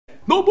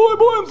Oh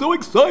boy, I'm so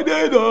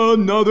excited!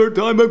 Another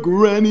time at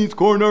Granny's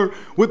Corner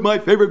with my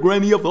favorite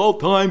granny of all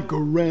time,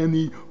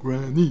 Granny.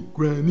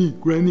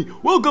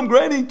 Welcome,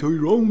 Granny, to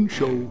your own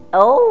show.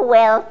 Oh,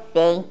 well,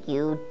 thank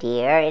you,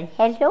 dear, and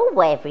hello,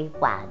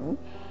 everyone.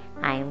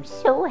 I'm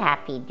so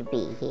happy to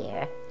be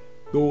here.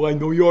 Oh, I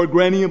know you are,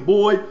 Granny, and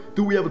boy,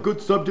 do we have a good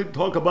subject to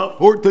talk about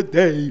for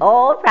today.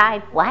 All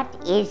right, what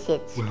is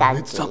it, Skunky? Well,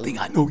 it's something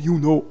I know you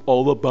know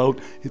all about.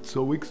 It's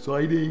so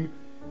exciting.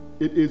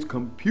 It is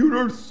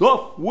computer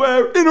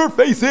software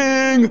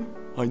interfacing.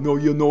 I know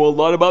you know a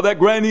lot about that,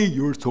 Granny.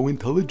 You're so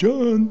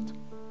intelligent.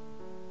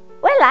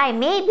 Well, I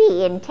may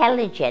be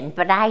intelligent,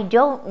 but I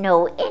don't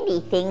know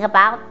anything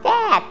about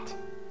that.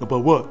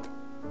 About what?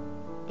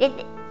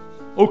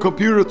 Oh,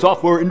 computer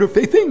software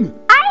interfacing?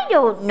 I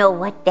don't know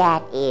what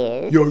that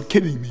is. You're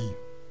kidding me.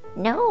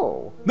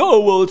 No. No,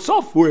 well, it's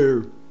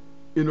software.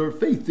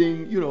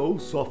 Interfacing,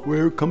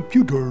 software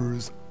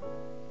computers.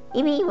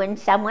 You mean when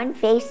someone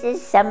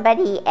faces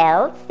somebody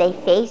else, they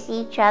face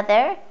each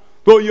other?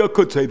 Well, you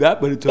could say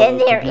that, but it's then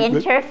they're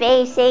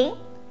interfacing.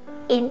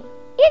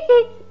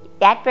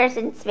 That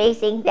person's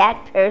facing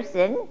that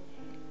person.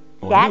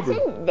 Oh,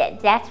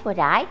 That's what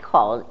I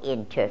call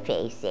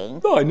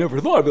interfacing. No, I never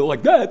thought of it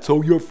like that,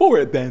 so you're for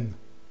it then.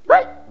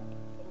 Well,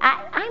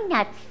 I'm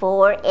not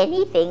for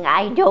anything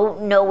I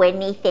don't know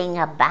anything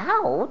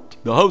about.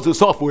 Now, how's the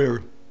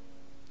software?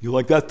 You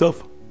like that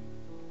stuff?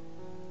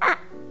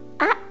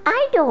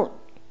 I don't.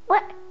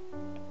 What?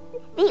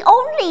 The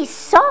only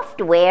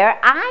software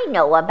I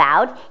know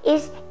about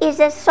is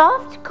a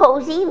soft,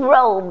 cozy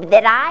robe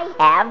that I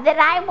have that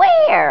I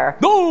wear.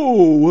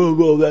 Oh,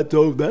 well,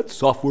 that's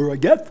software, I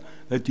guess.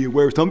 That you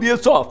wear something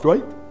that's soft,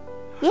 right?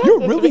 Yes,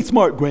 You're really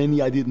smart,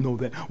 Granny. I didn't know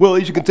that. Well,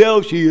 as you can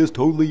tell, she is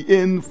totally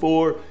in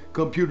for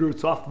computer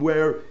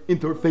software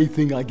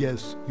interfacing, I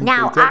guess.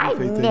 Now, I've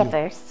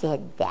never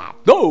said that.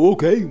 Oh,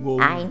 okay.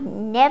 Well, I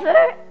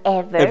never,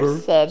 ever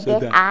said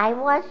that I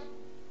was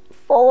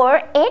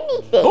for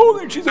anything. Oh,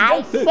 then she's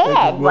against it.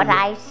 What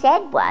I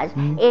said was,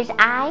 is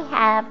I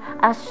have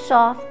a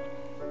soft...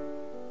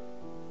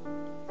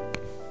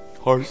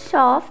 Heart?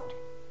 Soft.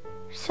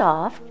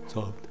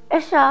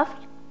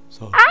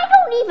 I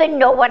don't even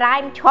know what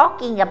I'm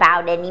talking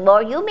about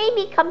anymore. You made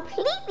me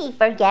completely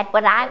forget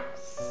what I'm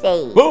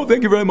saying. Well,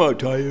 thank you very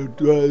much. I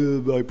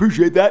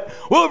appreciate that.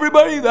 Well,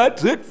 everybody,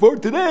 that's it for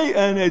today.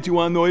 And if you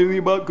want to know anything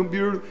about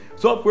computer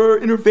software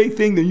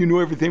interfacing, then you know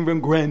everything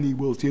from Granny.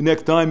 We'll see you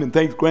next time. And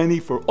thanks, Granny,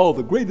 for all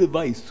the great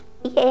advice.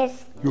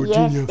 Yes, You're a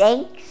genius.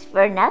 Thanks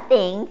for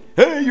nothing.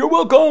 Hey, you're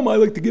welcome. I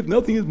like to give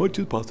nothing as much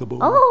as possible.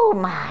 Oh,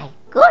 my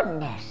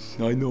goodness.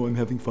 I know I'm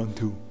having fun,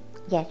 too.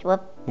 Yes,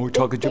 well... More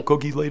chocolate chip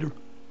cookies later?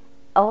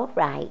 All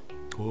right.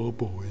 Oh,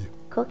 boy.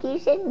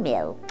 Cookies and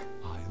milk.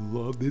 I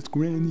love this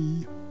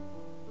Granny.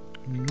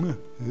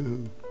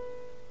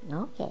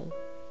 Okay.